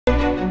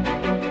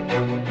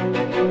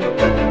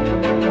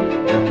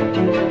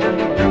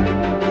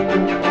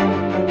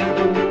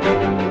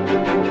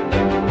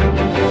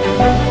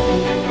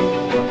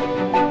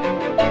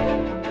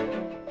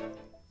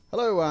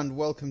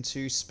welcome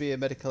to Spear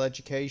Medical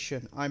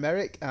Education. I'm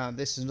Eric, and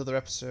this is another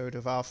episode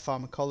of our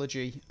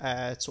pharmacology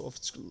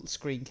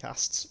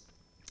screencasts.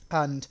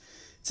 And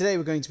today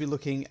we're going to be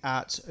looking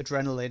at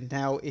adrenaline.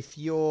 Now, if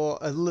you're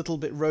a little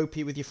bit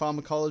ropey with your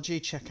pharmacology,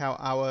 check out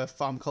our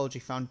Pharmacology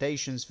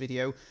Foundations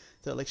video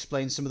that'll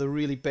explain some of the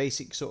really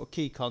basic sort of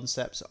key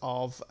concepts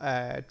of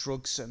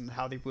drugs and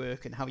how they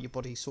work and how your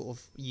body sort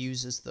of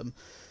uses them.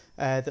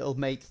 That'll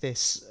make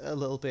this a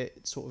little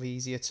bit sort of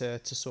easier to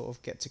sort of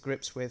get to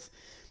grips with.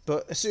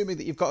 But assuming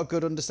that you've got a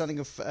good understanding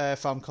of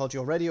pharmacology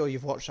already, or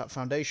you've watched that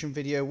foundation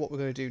video, what we're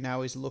going to do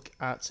now is look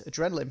at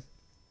adrenaline.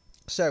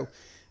 So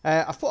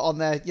I've put on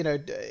there,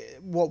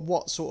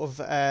 what sort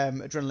of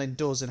adrenaline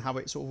does and how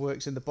it sort of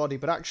works in the body.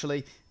 But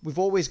actually, we've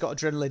always got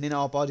adrenaline in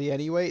our body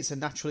anyway. It's a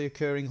naturally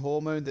occurring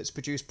hormone that's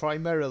produced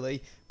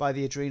primarily by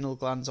the adrenal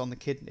glands on the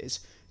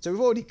kidneys. So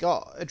we've already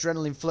got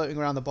adrenaline floating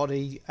around the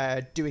body,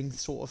 doing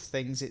sort of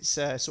things. It's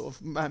sort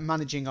of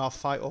managing our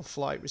fight or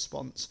flight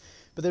response.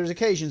 But there's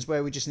occasions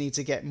where we just need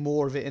to get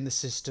more of it in the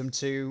system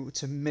to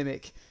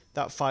mimic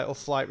that fight or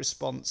flight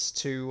response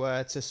to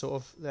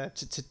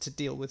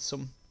deal with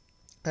some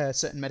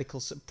certain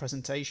medical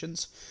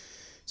presentations.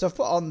 So I've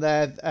put on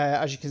there,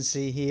 as you can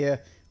see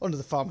here, under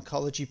the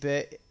pharmacology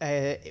bit,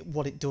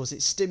 what it does,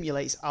 it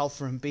stimulates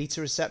alpha and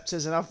beta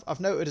receptors. And I've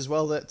noted as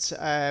well that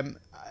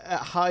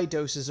at high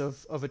doses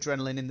of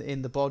adrenaline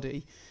in the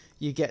body,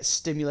 you get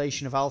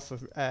stimulation of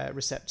alpha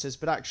receptors,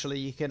 but actually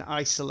you can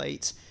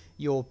isolate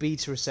your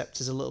beta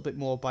receptors a little bit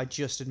more by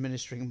just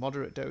administering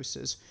moderate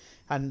doses,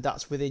 and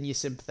that's within your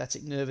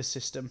sympathetic nervous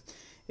system.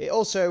 It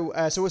also,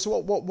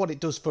 what it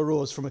does for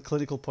us from a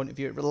clinical point of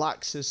view, it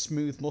relaxes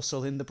smooth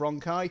muscle in the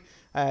bronchi,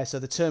 so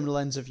the terminal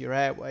ends of your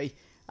airway,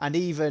 and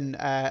even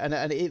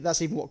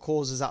that's even what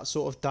causes that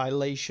sort of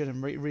dilation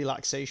and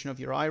relaxation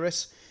of your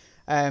iris.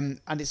 And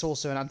it's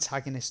also an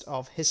antagonist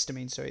of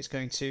histamine, so it's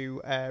going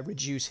to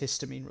reduce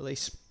histamine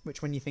release,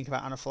 which when you think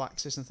about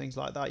anaphylaxis and things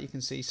like that, you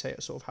can see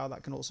sort of how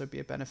that can also be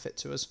a benefit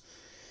to us.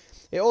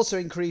 It also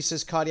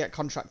increases cardiac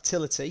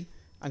contractility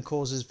and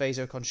causes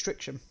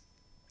vasoconstriction.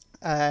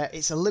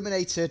 It's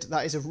eliminated,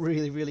 that is a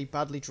really, really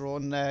badly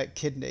drawn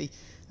kidney,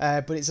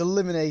 but it's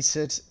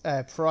eliminated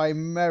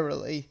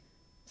primarily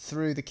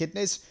through the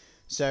kidneys.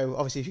 So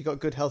obviously if you've got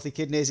good healthy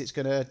kidneys, it's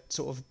going to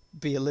sort of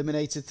be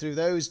eliminated through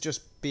those.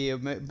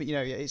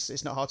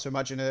 It's not hard to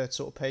imagine a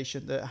sort of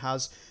patient that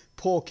has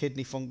poor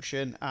kidney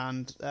function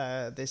and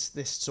this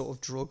sort of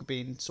drug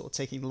being sort of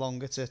taking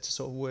longer to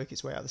sort of work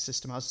its way out of the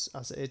system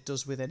as it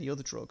does with any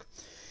other drug.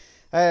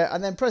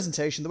 And then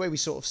presentation, the way we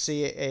sort of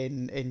see it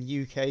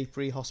in UK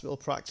pre-hospital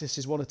practice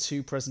is one or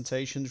two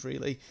presentations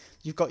really.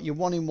 You've got your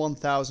 1 in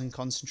 1,000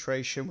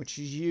 concentration, which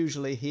is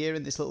usually here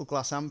in this little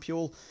glass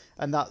ampule,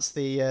 and that's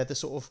the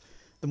sort of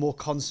the more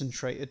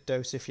concentrated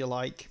dose, if you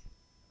like,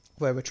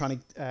 where we're trying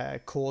to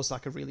cause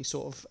like a really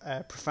sort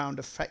of profound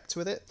effect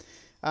with it.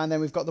 And then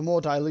we've got the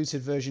more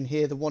diluted version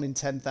here, the 1 in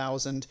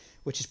 10,000,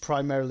 which is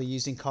primarily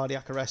used in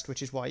cardiac arrest,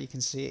 which is why you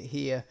can see it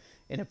here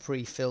in a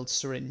pre-filled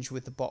syringe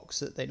with the box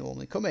that they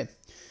normally come in.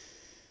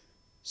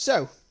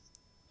 So,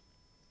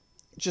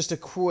 just a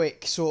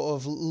quick sort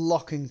of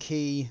lock and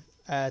key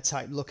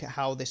type look at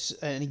how this,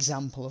 an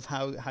example of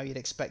how you'd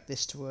expect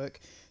this to work.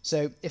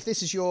 So if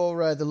this is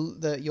your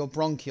your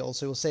bronchiole,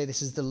 so we'll say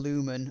this is the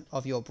lumen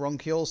of your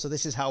bronchiole, so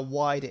this is how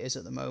wide it is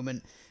at the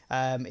moment.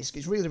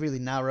 It's really, really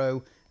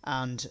narrow,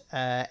 and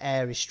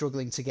air is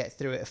struggling to get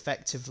through it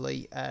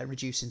effectively,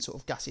 reducing sort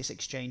of gaseous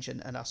exchange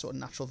and our sort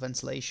of natural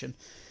ventilation.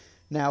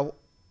 Now,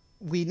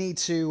 we need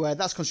to,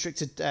 that's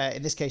constricted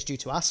in this case due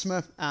to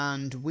asthma,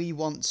 and we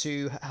want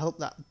to help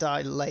that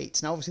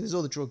dilate. Now, obviously, there's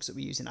other drugs that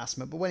we use in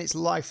asthma, but when it's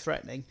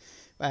life-threatening,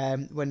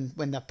 when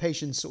the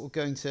patient's sort of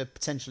going to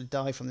potentially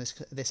die from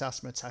this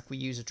asthma attack, we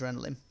use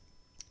adrenaline.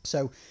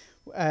 So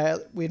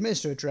we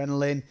administer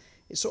adrenaline.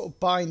 It sort of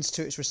binds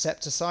to its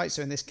receptor site,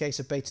 so in this case,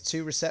 a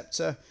beta-2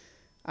 receptor.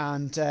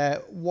 And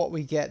what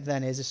we get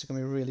then is, this is going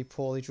to be a really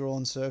poorly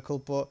drawn circle,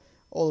 but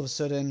all of a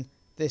sudden,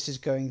 this is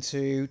going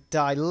to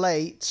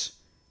dilate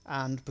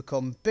and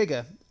become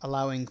bigger,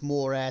 allowing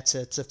more air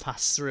to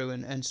pass through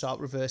and start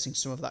reversing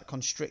some of that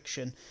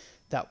constriction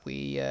that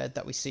we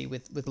see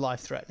with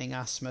life-threatening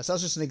asthma. So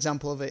that's just an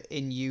example of it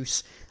in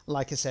use.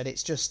 Like I said,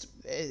 it's just,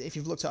 if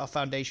you've looked at our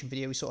foundation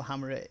video, we sort of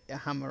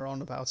hammer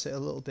on about it a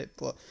little bit,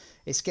 but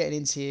it's getting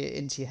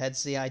into your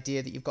heads the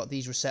idea that you've got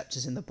these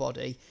receptors in the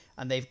body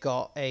and they've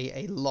got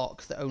a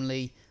lock that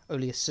only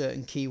a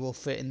certain key will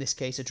fit, in this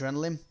case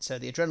adrenaline. So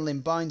the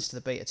adrenaline binds to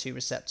the beta-2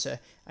 receptor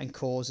and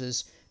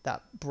causes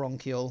that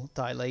bronchial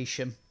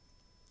dilation,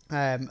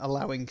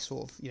 allowing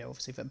sort of,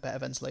 obviously better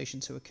ventilation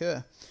to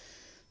occur.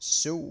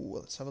 So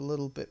let's have a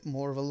little bit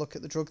more of a look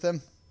at the drug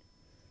then.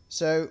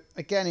 So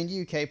again,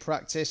 in UK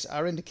practice,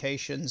 our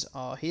indications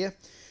are here.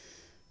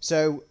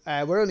 So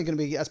we're only going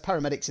to be, as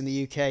paramedics in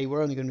the UK,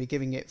 we're only going to be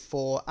giving it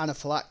for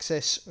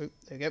anaphylaxis. Oh,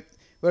 there we go.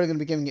 We're only going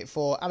to be giving it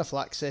for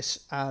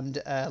anaphylaxis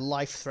and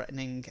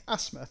life-threatening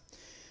asthma,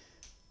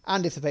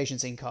 and if the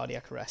patient's in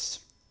cardiac arrest.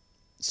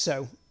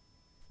 So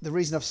the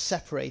reason I've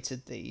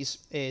separated these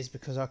is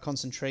because our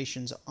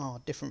concentrations are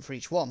different for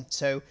each one.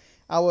 So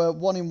Our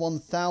 1 in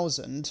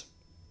 1,000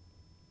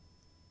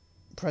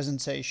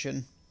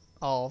 presentation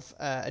of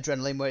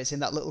adrenaline, where it's in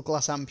that little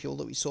glass ampule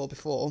that we saw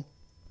before,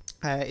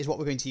 is what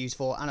we're going to use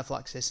for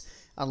anaphylaxis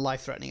and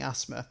life-threatening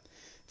asthma.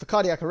 For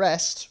cardiac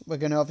arrest, we're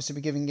going to obviously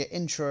be giving it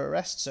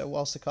intra-arrest, so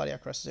whilst the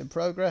cardiac arrest is in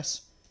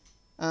progress,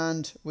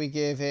 and we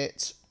give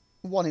it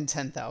 1 in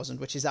 10,000,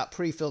 which is that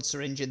pre-filled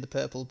syringe in the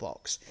purple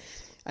box.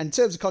 And in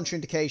terms of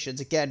contraindications,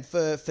 again,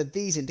 for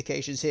these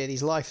indications here,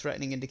 these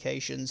life-threatening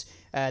indications,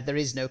 there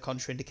is no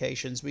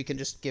contraindications. We can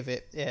just give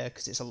it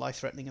because it's a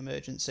life-threatening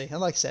emergency. And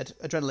like I said,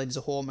 adrenaline is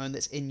a hormone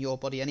that's in your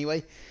body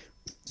anyway,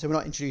 so we're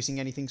not introducing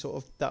anything sort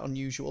of that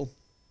unusual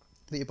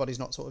that your body's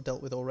not sort of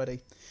dealt with already.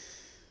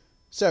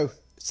 So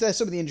there's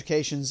some of the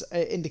indications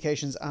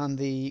and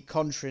the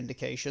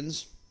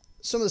contraindications.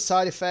 Some of the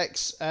side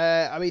effects,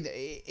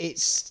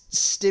 it's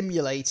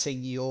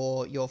stimulating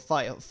your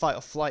fight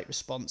or flight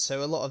response.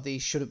 So a lot of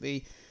these shouldn't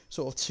be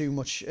sort of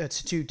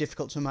too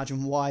difficult to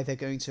imagine why they're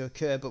going to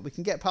occur. But we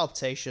can get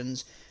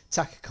palpitations,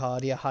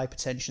 tachycardia,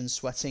 hypertension,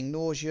 sweating,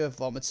 nausea,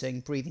 vomiting,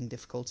 breathing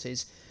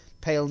difficulties,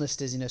 paleness,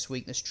 dizziness,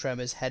 weakness,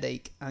 tremors,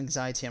 headache,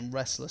 anxiety, and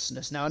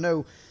restlessness. Now I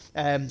know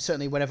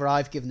certainly whenever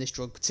I've given this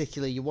drug,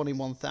 particularly your 1 in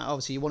 1,000,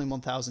 obviously your 1 in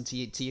 1,000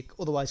 to your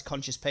otherwise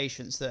conscious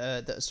patients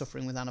that are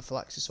suffering with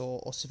anaphylaxis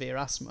or severe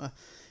asthma,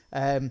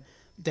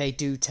 they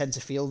do tend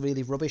to feel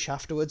really rubbish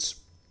afterwards,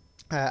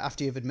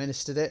 after you've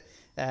administered it,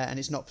 and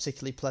it's not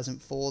particularly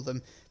pleasant for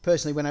them.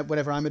 Personally,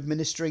 whenever I'm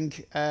administering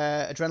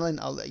adrenaline,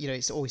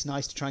 it's always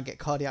nice to try and get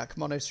cardiac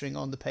monitoring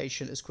on the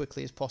patient as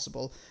quickly as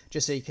possible,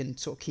 just so you can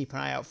sort of keep an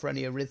eye out for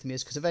any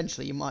arrhythmias, because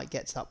eventually you might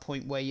get to that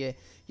point where you're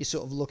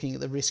sort of looking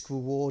at the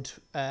risk-reward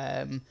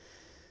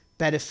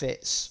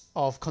benefits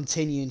of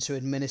continuing to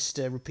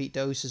administer repeat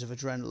doses of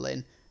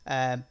adrenaline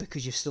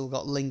because you've still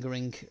got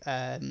lingering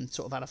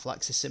sort of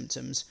anaphylaxis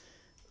symptoms,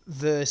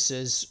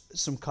 versus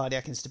some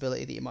cardiac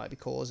instability that you might be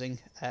causing.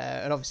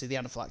 And obviously the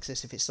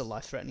anaphylaxis, if it's still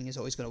life-threatening, is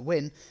always going to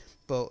win,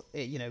 but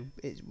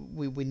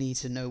we need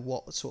to know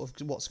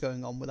what's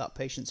going on with that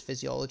patient's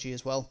physiology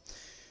as well.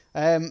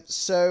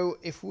 So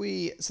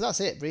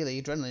that's it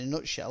really, adrenaline in a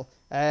nutshell.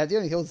 The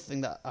only other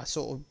thing that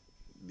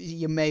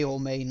you may or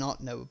may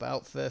not know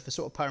about for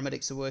sort of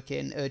paramedics that work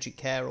in urgent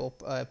care or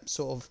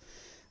sort of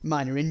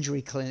minor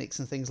injury clinics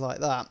and things like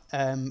that,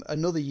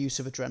 another use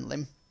of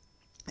adrenaline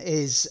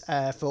is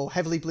for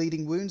heavily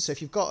bleeding wounds. So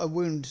if you've got a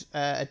wound,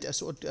 a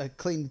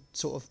clean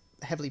sort of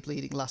heavily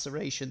bleeding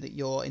laceration that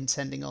you're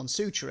intending on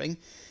suturing,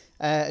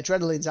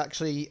 adrenaline's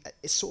actually,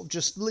 it's sort of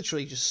just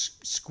literally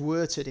just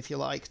squirted, if you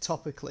like,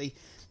 topically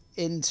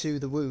into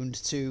the wound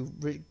to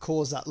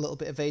cause that little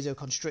bit of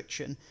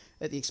vasoconstriction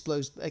at the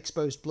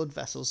exposed blood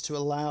vessels to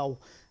allow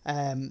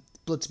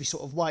blood to be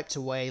sort of wiped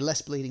away,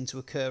 less bleeding to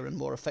occur, and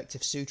more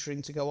effective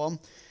suturing to go on.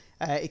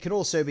 It can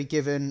also be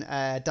given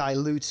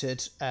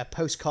diluted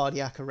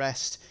post-cardiac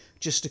arrest,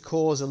 just to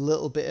cause a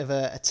little bit of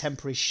a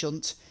temporary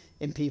shunt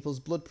in people's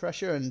blood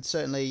pressure. And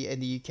certainly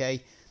in the UK,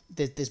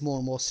 there's more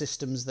and more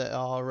systems that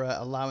are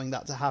allowing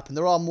that to happen.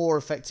 There are more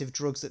effective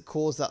drugs that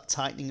cause that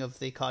tightening of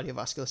the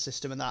cardiovascular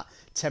system and that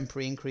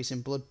temporary increase in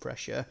blood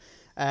pressure.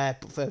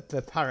 But for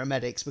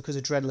paramedics, because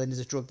adrenaline is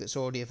a drug that's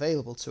already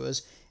available to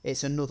us,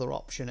 it's another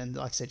option. And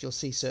like I said, you'll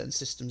see certain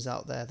systems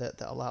out there that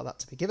allow that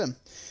to be given.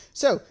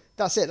 So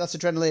that's it. That's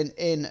adrenaline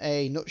in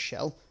a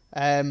nutshell.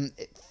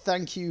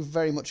 Thank you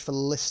very much for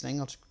listening.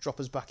 I'll just drop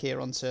us back here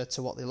onto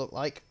what they look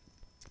like.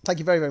 Thank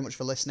you very, very much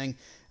for listening.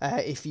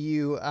 If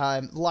you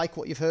like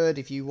what you've heard,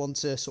 if you want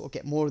to sort of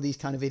get more of these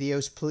kind of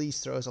videos, please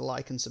throw us a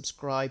like and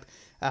subscribe.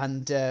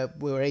 And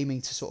we're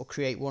aiming to sort of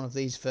create one of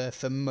these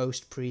for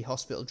most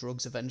pre-hospital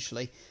drugs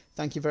eventually.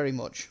 Thank you very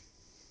much.